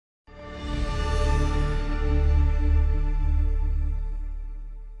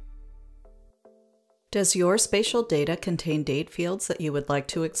Does your spatial data contain date fields that you would like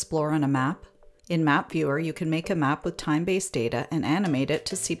to explore on a map? In Map Viewer, you can make a map with time-based data and animate it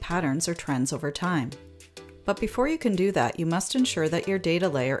to see patterns or trends over time. But before you can do that, you must ensure that your data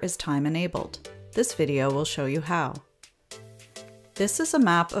layer is time-enabled. This video will show you how. This is a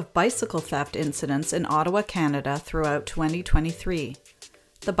map of bicycle theft incidents in Ottawa, Canada throughout 2023.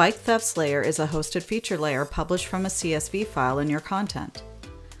 The bike thefts layer is a hosted feature layer published from a CSV file in your content.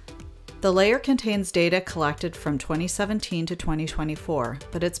 The layer contains data collected from 2017 to 2024,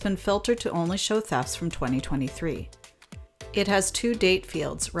 but it's been filtered to only show thefts from 2023. It has two date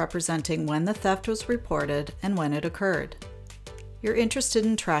fields representing when the theft was reported and when it occurred. You're interested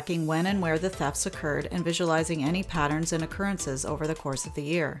in tracking when and where the thefts occurred and visualizing any patterns and occurrences over the course of the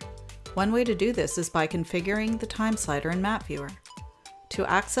year. One way to do this is by configuring the time slider in Map Viewer. To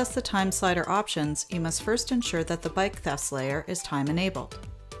access the time slider options, you must first ensure that the bike thefts layer is time-enabled.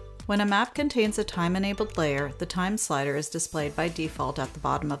 When a map contains a time-enabled layer, the time slider is displayed by default at the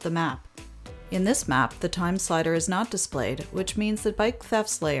bottom of the map. In this map, the time slider is not displayed, which means the bike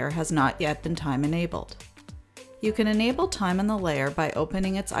thefts layer has not yet been time-enabled. You can enable time on the layer by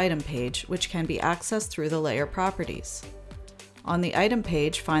opening its item page, which can be accessed through the layer properties. On the item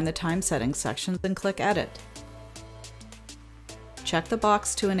page, find the time settings section and click Edit. Check the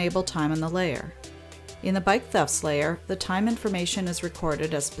box to enable time on the layer. In the bike thefts layer, the time information is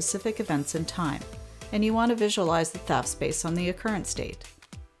recorded as specific events in time, and you want to visualize the thefts based on the occurrence date.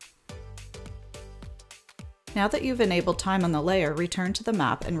 Now that you've enabled time on the layer, return to the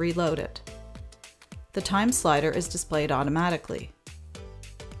map and reload it. The time slider is displayed automatically.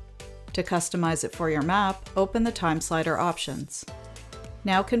 To customize it for your map, open the time slider options.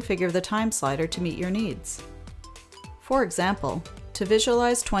 Now configure the time slider to meet your needs. For example, to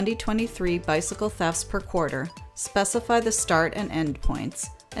visualize 2023 bicycle thefts per quarter, specify the start and end points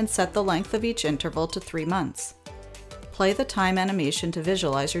and set the length of each interval to 3 months. Play the time animation to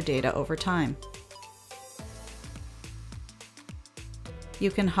visualize your data over time.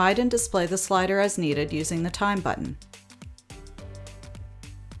 You can hide and display the slider as needed using the Time button.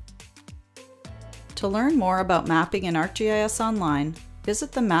 To learn more about mapping in ArcGIS Online,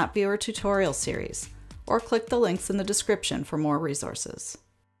 visit the Map Viewer tutorial series, or click the links in the description for more resources.